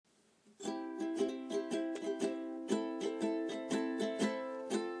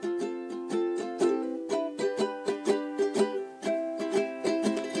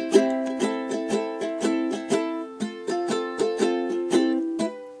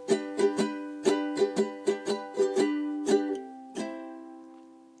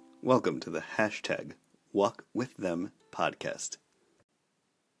Welcome to the hashtag Walk With Them podcast.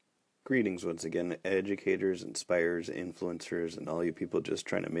 Greetings once again, educators, inspirers, influencers, and all you people just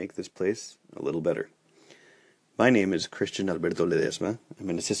trying to make this place a little better. My name is Christian Alberto Ledesma. I'm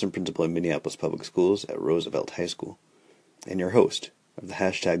an assistant principal in Minneapolis Public Schools at Roosevelt High School, and your host of the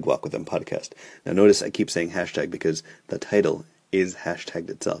hashtag Walk With Them podcast. Now notice I keep saying hashtag because the title is hashtagged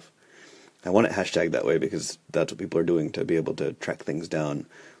itself. I want it hashtagged that way because that's what people are doing to be able to track things down.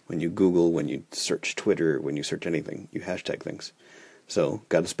 When you Google, when you search Twitter, when you search anything, you hashtag things. So,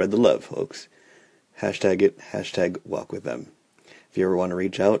 gotta spread the love, folks. Hashtag it, hashtag walk with them. If you ever want to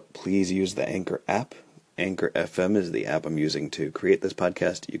reach out, please use the Anchor app. Anchor FM is the app I'm using to create this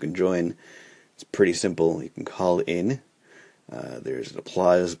podcast. You can join. It's pretty simple. You can call in. There's an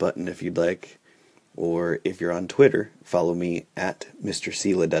applause button if you'd like. Or if you're on Twitter, follow me at Mr.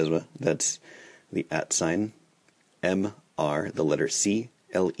 C. Ledesma. That's the @ MR, the letter C,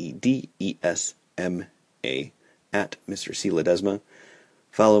 LEDESMA, at Mr. C. Ledesma.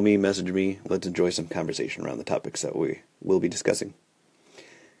 Follow me, message me. Let's enjoy some conversation around the topics that we will be discussing.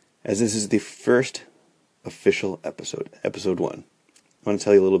 As this is the first official episode, episode 1, I want to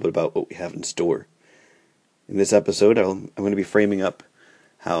tell you a little bit about what we have in store. In this episode, I'm going to be framing up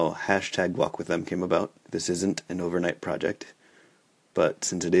how hashtag Walk With Them came about. This isn't an overnight project, but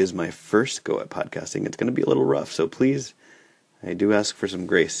since it is my first go at podcasting, it's going to be a little rough, so please, I do ask for some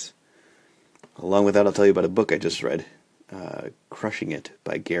grace. Along with that, I'll tell you about a book I just read, Crushing It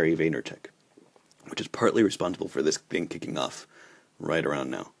by Gary Vaynerchuk, which is partly responsible for this thing kicking off right around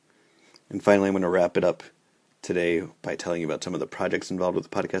now. And finally, I'm going to wrap it up today by telling you about some of the projects involved with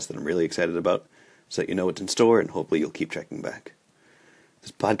the podcast that I'm really excited about, so that you know what's in store, and hopefully you'll keep checking back.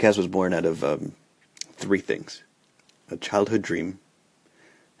 This podcast was born out of 3 things: a childhood dream,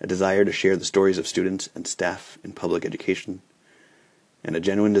 a desire to share the stories of students and staff in public education, and a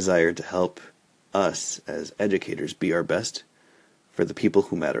genuine desire to help us as educators be our best for the people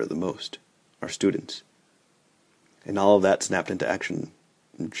who matter the most, our students. And all of that snapped into action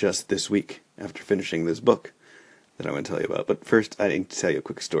just this week after finishing this book that I'm going to tell you about. But first, I need to tell you a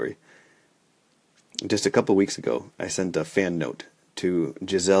quick story. Just a couple weeks ago, I sent a fan note to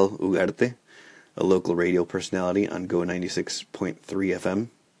Giselle Ugarte, a local radio personality on Go 96.3 FM,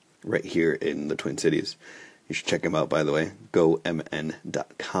 right here in the Twin Cities. You should check him out, by the way,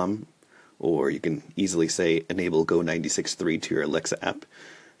 gomn.com, or you can easily say enable Go 96.3 to your Alexa app.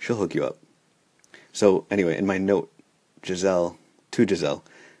 She'll hook you up. So anyway, in my note to Giselle,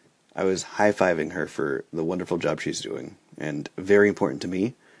 I was high-fiving her for the wonderful job she's doing, and very important to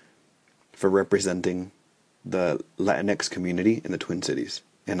me, for representing the Latinx community in the Twin Cities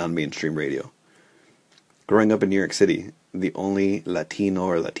and on mainstream radio. Growing up in New York City, the only Latino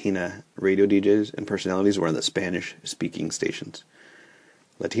or Latina radio DJs and personalities were on the Spanish-speaking stations.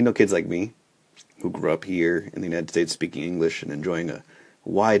 Latino kids like me, who grew up here in the United States speaking English and enjoying a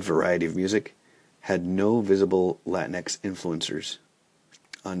wide variety of music, had no visible Latinx influencers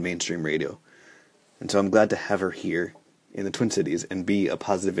on mainstream radio. And so I'm glad to have her here in the Twin Cities and be a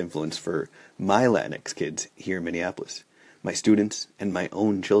positive influence for my Latinx kids here in Minneapolis, my students, and my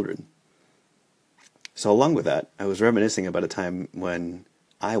own children. So along with that, I was reminiscing about a time when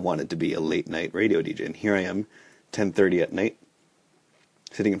I wanted to be a late-night radio DJ, and here I am, 10:30 at night,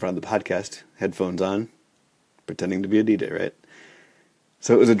 sitting in front of the podcast, headphones on, pretending to be a DJ, right?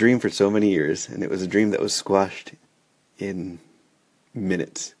 So it was a dream for so many years, and it was a dream that was squashed in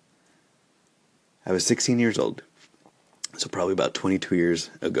minutes. I was 16 years old, so probably about 22 years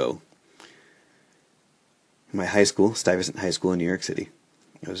ago. In my high school, Stuyvesant High School in New York City,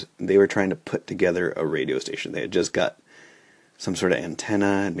 they were trying to put together a radio station. They had just got some sort of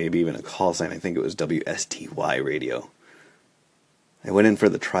antenna and maybe even a call sign. I think it was WSTY radio. I went in for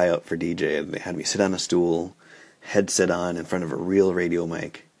the tryout for DJ, and they had me sit on a stool, headset on, in front of a real radio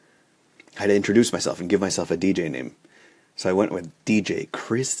mic. I had to introduce myself and give myself a DJ name. So I went with DJ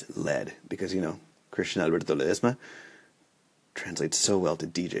Chris Led, because, Christian Alberto Ledesma translates so well to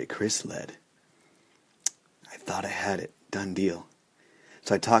DJ Chris Led. I thought I had it. Done deal.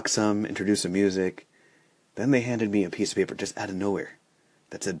 So I talked some, introduced some music. Then they handed me a piece of paper just out of nowhere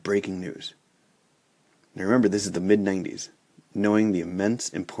that said breaking news. Now remember, this is the mid-90s. Knowing the immense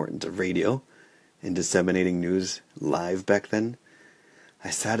importance of radio and disseminating news live back then,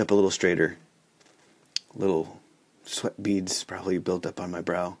 I sat up a little straighter. Little sweat beads probably built up on my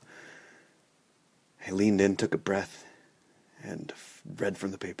brow. I leaned in, took a breath, and read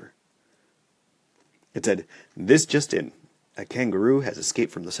from the paper. It said, "This just in. A kangaroo has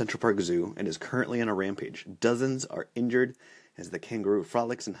escaped from the Central Park Zoo and is currently on a rampage. Dozens are injured as the kangaroo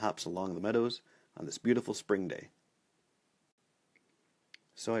frolics and hops along the meadows on this beautiful spring day."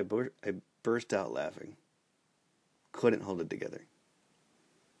 So I burst out laughing. Couldn't hold it together.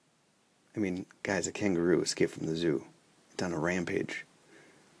 I mean, guys, a kangaroo escaped from the zoo. It's on a rampage.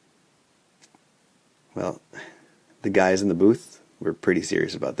 Well, the guys in the booth were pretty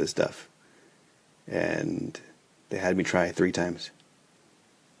serious about this stuff. And they had me try 3 times.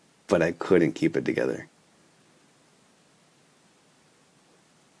 But I couldn't keep it together.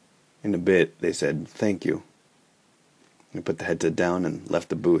 In a bit, they said, "Thank you." I put the headset down and left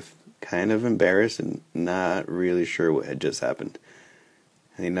the booth, kind of embarrassed and not really sure what had just happened.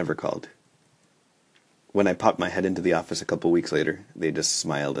 And they never called. When I popped my head into the office a couple weeks later, they just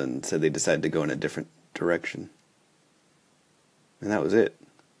smiled and said they decided to go in a different direction. And that was it.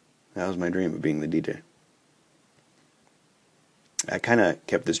 That was my dream of being the DJ. I kind of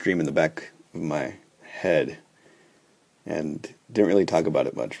kept this dream in the back of my head and didn't really talk about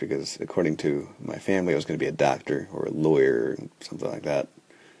it much because according to my family I was going to be a doctor or a lawyer or something like that.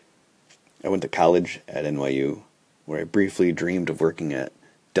 I went to college at NYU where I briefly dreamed of working at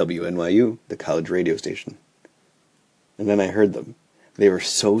WNYU, the college radio station. And then I heard them. They were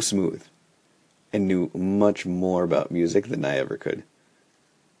so smooth and knew much more about music than I ever could.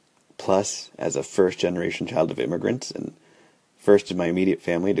 Plus, as a first-generation child of immigrants and first in my immediate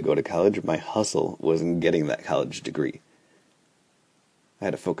family to go to college, my hustle was in getting that college degree. I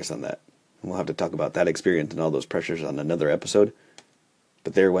had to focus on that. And we'll have to talk about that experience and all those pressures on another episode.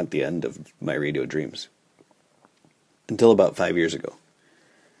 But there went the end of my radio dreams. Until about 5 years ago.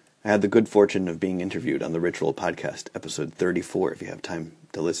 I had the good fortune of being interviewed on the Rich Roll podcast, episode 34, if you have time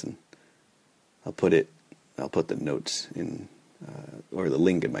to listen. I'll put the notes in, or the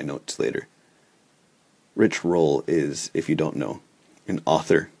link in my notes later. Rich Roll is, if you don't know, an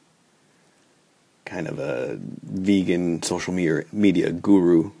author, kind of a vegan social media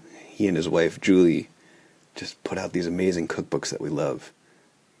guru. He and his wife, Julie, just put out these amazing cookbooks that we love.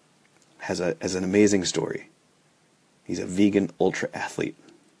 Has an amazing story. He's a vegan ultra athlete.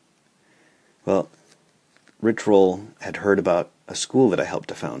 Well, Rich Roll had heard about a school that I helped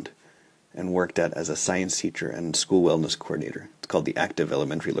to found and worked at as a science teacher and school wellness coordinator. It's called the Active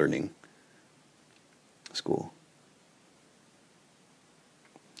Elementary Learning School.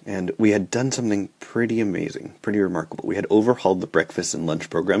 And we had done something pretty amazing, pretty remarkable. We had overhauled the breakfast and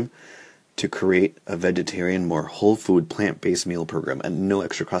lunch program to create a vegetarian, more whole food, plant-based meal program at no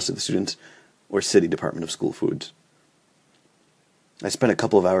extra cost to the students or City Department of School Foods. I spent a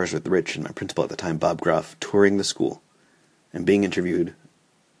couple of hours with Rich and my principal at the time, Bob Groff, touring the school and being interviewed.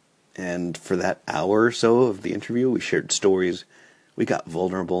 And for that hour or so of the interview, we shared stories. We got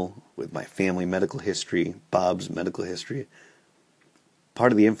vulnerable with my family medical history, Bob's medical history.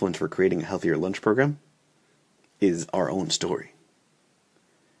 Part of the influence for creating a healthier lunch program is our own story.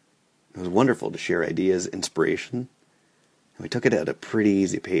 It was wonderful to share ideas, inspiration, and we took it at a pretty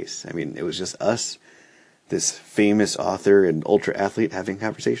easy pace. I mean, it was just us, this famous author and ultra athlete having a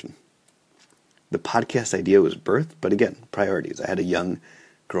conversation. The podcast idea was birthed, but again, priorities. I had a young,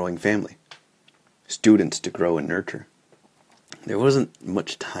 growing family, students to grow and nurture. There wasn't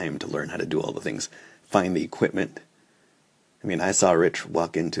much time to learn how to do all the things, find the equipment. I mean, I saw Rich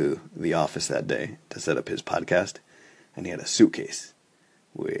walk into the office that day to set up his podcast, and he had a suitcase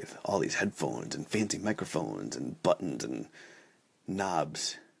with all these headphones and fancy microphones and buttons and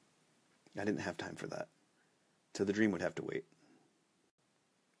knobs. I didn't have time for that. So the dream would have to wait.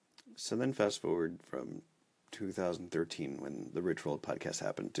 So then fast forward from 2013 when the Rich Roll podcast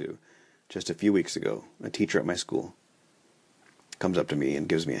happened to just a few weeks ago, a teacher at my school comes up to me and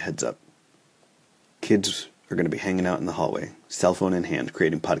gives me a heads up. Kids are going to be hanging out in the hallway, cell phone in hand,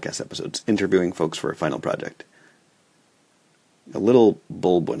 creating podcast episodes, interviewing folks for a final project. A little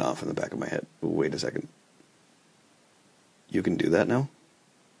bulb went off in the back of my head. Wait a second. You can do that now?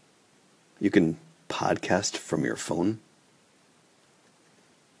 You can podcast from your phone?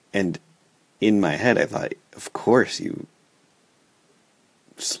 And in my head I thought, of course, you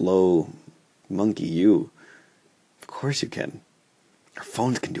slow monkey, you. Of course you can. Our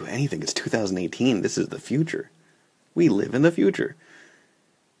phones can do anything. It's 2018. This is the future. We live in the future.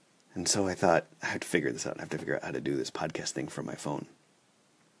 And so I thought, I have to figure this out. I have to figure out how to do this podcast thing from my phone.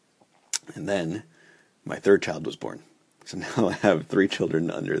 And then my third child was born. So now I have 3 children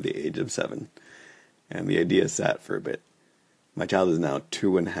under the age of 7. And the idea sat for a bit. My child is now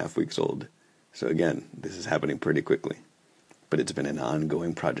 2.5 weeks old. So again, this is happening pretty quickly. But it's been an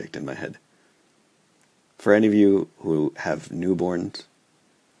ongoing project in my head. For any of you who have newborns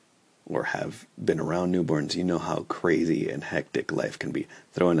or have been around newborns, you know how crazy and hectic life can be.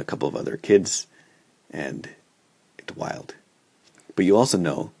 Throw in a couple of other kids, and it's wild. But you also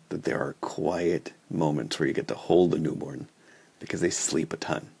know that there are quiet moments where you get to hold a newborn because they sleep a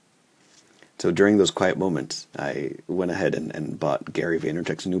ton. So during those quiet moments, I went ahead and bought Gary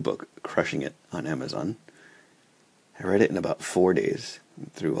Vaynerchuk's new book, Crushing It, on Amazon. I read it in about 4 days,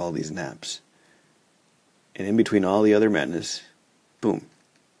 through all these naps. And in between all the other madness, boom,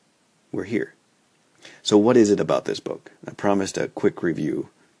 we're here. So what is it about this book? I promised a quick review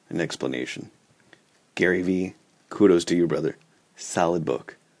and explanation. Gary V, kudos to you, brother. Solid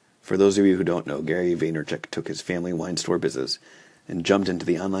book. For those of you who don't know, Gary Vaynerchuk took his family wine store business and jumped into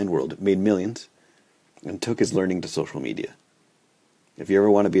the online world, made millions, and took his learning to social media. If you ever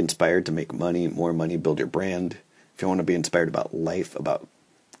want to be inspired to make money, more money, build your brand, if you want to be inspired about life, about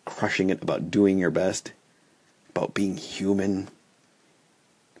crushing it, about doing your best, about being human,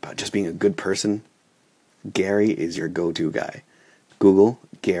 about just being a good person, Gary is your go-to guy. Google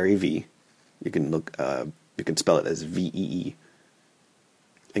Gary V. You can spell it as VEE,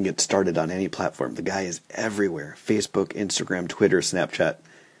 and get started on any platform. The guy is everywhere. Facebook, Instagram, Twitter, Snapchat,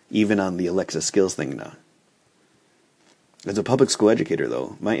 even on the Alexa skills thing now. As a public school educator,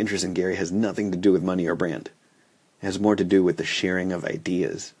 though, my interest in Gary has nothing to do with money or brand. It has more to do with the sharing of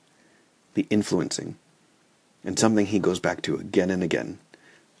ideas, the influencing, and something he goes back to again and again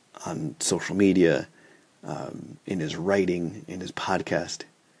on social media, in his writing, in his podcast.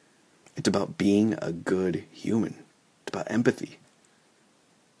 It's about being a good human. It's about empathy.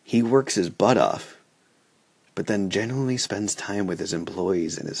 He works his butt off, but then genuinely spends time with his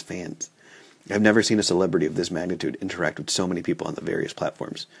employees and his fans. I've never seen a celebrity of this magnitude interact with so many people on the various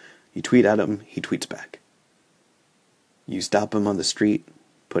platforms. You tweet at him, he tweets back. You stop him on the street,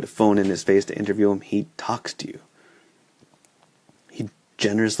 put a phone in his face to interview him, he talks to you. He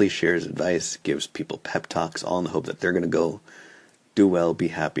generously shares advice, gives people pep talks, all in the hope that they're going to go do well, be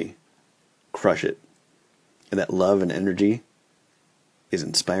happy, crush it. And that love and energy is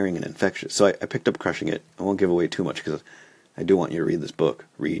inspiring and infectious. So I picked up Crushing It. I won't give away too much because I do want you to read this book.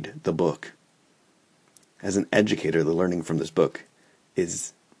 Read the book. As an educator, the learning from this book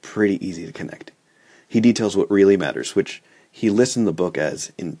is pretty easy to connect. He details what really matters, which he lists in the book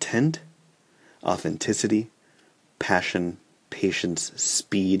as intent, authenticity, passion, patience,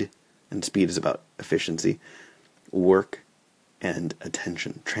 speed, and speed is about efficiency, work, and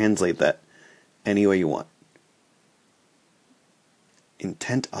attention. Translate that any way you want.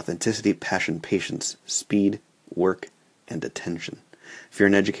 Intent, authenticity, passion, patience, speed, work, and attention. If you're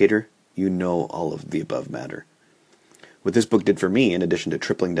an educator, you know all of the above matter. What this book did for me, in addition to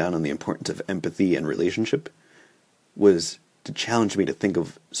tripling down on the importance of empathy and relationship, was to challenge me to think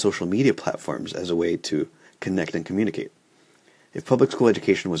of social media platforms as a way to connect and communicate. If public school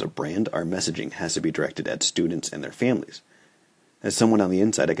education was a brand, our messaging has to be directed at students and their families. As someone on the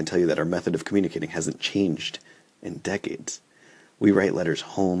inside, I can tell you that our method of communicating hasn't changed in decades. We write letters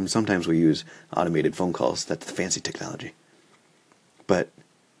home. Sometimes we use automated phone calls. That's the fancy technology. But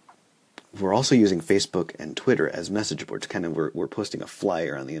we're also using Facebook and Twitter as message boards. We're posting a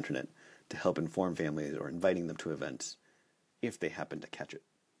flyer on the internet to help inform families or inviting them to events if they happen to catch it.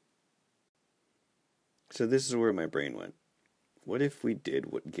 So this is where my brain went. What if we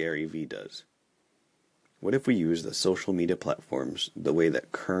did what Gary V does? What if we use the social media platforms the way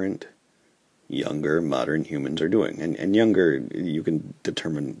that current younger, modern humans are doing? And younger, you can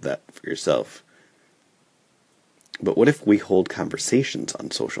determine that for yourself. But what if we hold conversations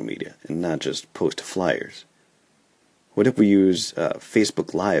on social media and not just post flyers? What if we use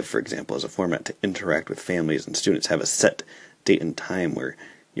Facebook Live, for example, as a format to interact with families and students, have a set date and time where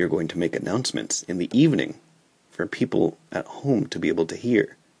you're going to make announcements in the evening for people at home to be able to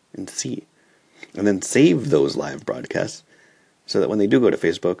hear and see, and then save those live broadcasts so that when they do go to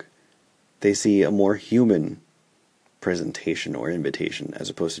Facebook, they see a more human presentation or invitation as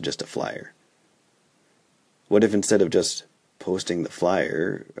opposed to just a flyer. What if instead of just posting the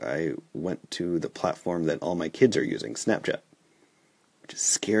flyer, I went to the platform that all my kids are using, Snapchat, which is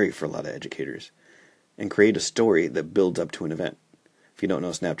scary for a lot of educators, and create a story that builds up to an event? If you don't know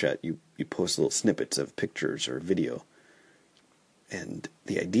Snapchat, you post little snippets of pictures or video, and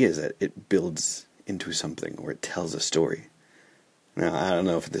the idea is that it builds into something, or it tells a story. Now, I don't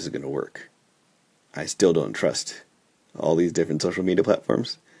know if this is going to work. I still don't trust all these different social media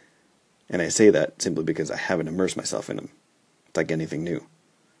platforms, and I say that simply because I haven't immersed myself in them. It's like anything new.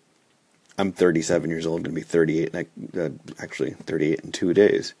 I'm 37 years old, going to be 38, actually 38 in 2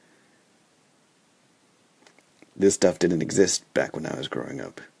 days. This stuff didn't exist back when I was growing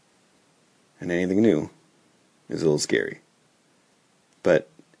up. And anything new is a little scary. But,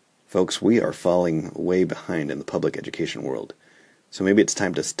 folks, we are falling way behind in the public education world. So maybe it's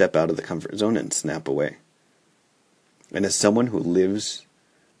time to step out of the comfort zone and snap away. And as someone who lives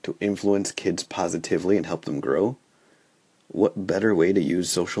to influence kids positively and help them grow, what better way to use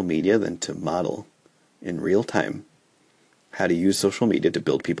social media than to model in real time how to use social media to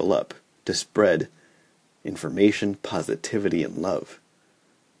build people up, to spread information, positivity, and love.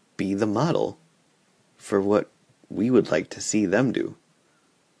 Be the model for what we would like to see them do.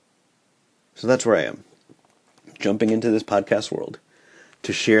 So that's where I am, jumping into this podcast world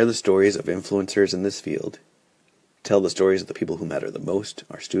to share the stories of influencers in this field, tell the stories of the people who matter the most,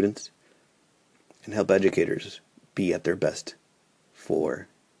 our students, and help educators be at their best for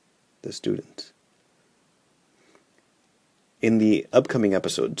the students. In the upcoming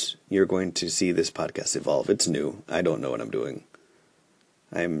episodes, you're going to see this podcast evolve. It's new. I don't know what I'm doing.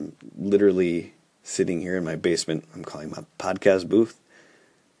 I'm literally sitting here in my basement. I'm calling my podcast booth.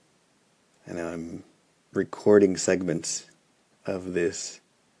 And I'm recording segments of this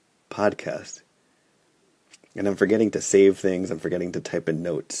podcast. And I'm forgetting to save things. I'm forgetting to type in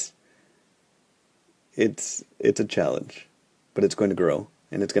notes. It's a challenge. But it's going to grow.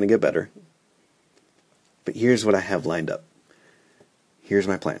 And it's going to get better. But here's what I have lined up. Here's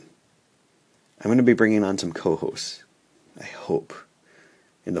my plan. I'm going to be bringing on some co-hosts. I hope.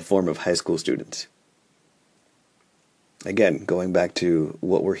 In the form of high school students. Again, going back to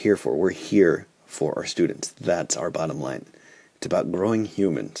what we're here for. We're here for our students. That's our bottom line. It's about growing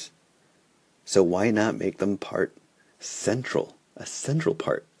humans. So why not make them a central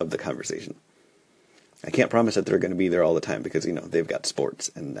part of the conversation? I can't promise that they're going to be there all the time because, they've got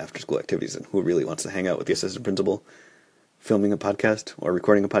sports and after-school activities, and who really wants to hang out with the assistant principal filming a podcast or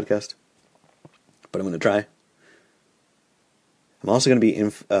recording a podcast? But I'm going to try. I'm also going to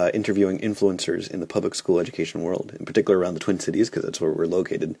be interviewing influencers in the public school education world, in particular around the Twin Cities, because that's where we're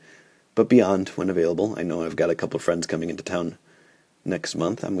located. But beyond, when available, I know I've got a couple of friends coming into town next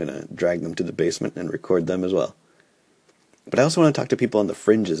month. I'm going to drag them to the basement and record them as well. But I also want to talk to people on the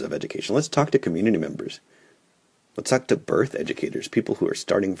fringes of education. Let's talk to community members. Let's talk to birth educators, people who are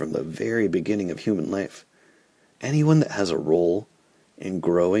starting from the very beginning of human life. Anyone that has a role in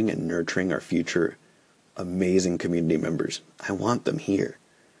growing and nurturing our future amazing community members. I want them here.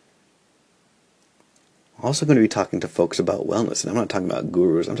 I'm also going to be talking to folks about wellness, and I'm not talking about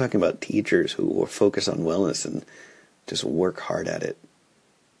gurus. I'm talking about teachers who will focus on wellness and just work hard at it.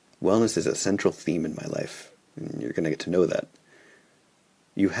 Wellness is a central theme in my life, and you're going to get to know that.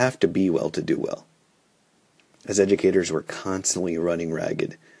 You have to be well to do well. As educators, we're constantly running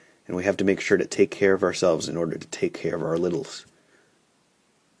ragged, and we have to make sure to take care of ourselves in order to take care of our littles.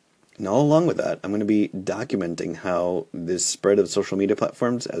 And all along with that, I'm going to be documenting how this spread of social media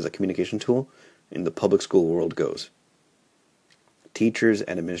platforms as a communication tool in the public school world goes. Teachers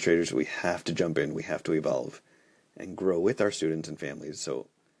and administrators, we have to jump in, we have to evolve, and grow with our students and families. So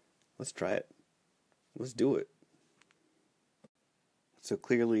let's try it. Let's do it. So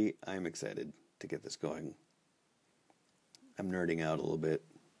clearly, I'm excited to get this going. I'm nerding out a little bit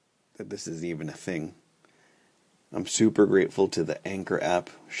that this is even a thing. I'm super grateful to the Anchor app.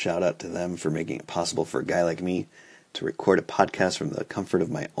 Shout out to them for making it possible for a guy like me to record a podcast from the comfort of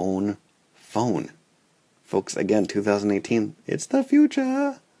my own phone. Folks, again, 2018, it's the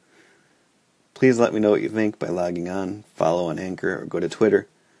future. Please let me know what you think by logging on, follow on Anchor, or go to Twitter.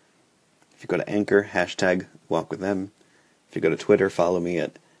 If you go to Anchor, hashtag walk with them. If you go to Twitter, follow me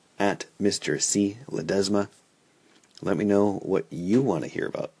at Mr. C. Ledesma. Let me know what you want to hear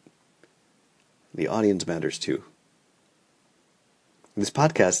about. The audience matters too. This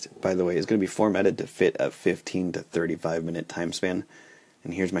podcast, by the way, is going to be formatted to fit a 15 to 35 minute time span.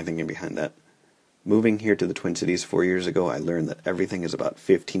 And here's my thinking behind that. Moving here to the Twin Cities 4 years ago, I learned that everything is about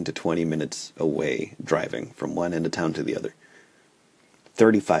 15 to 20 minutes away driving from one end of town to the other.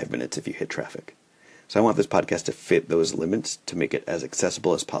 35 minutes if you hit traffic. So I want this podcast to fit those limits to make it as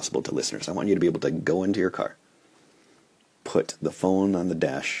accessible as possible to listeners. I want you to be able to go into your car, put the phone on the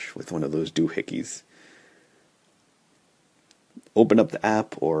dash with one of those doohickeys, open up the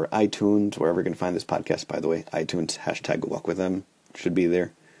app or iTunes, wherever you can find this podcast, by the way. iTunes, hashtag walk with them, should be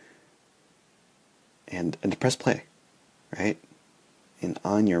there. And to press play, right? And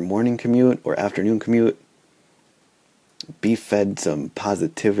on your morning commute or afternoon commute, be fed some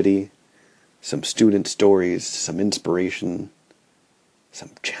positivity, some student stories, some inspiration,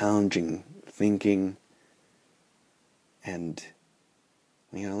 some challenging thinking, and,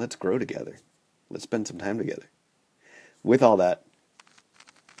 let's grow together. Let's spend some time together. With all that,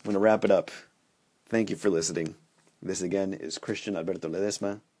 I'm going to wrap it up. Thank you for listening. This again is Christian Alberto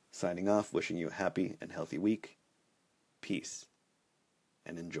Ledesma, signing off, wishing you a happy and healthy week. Peace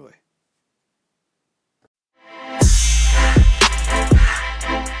and enjoy.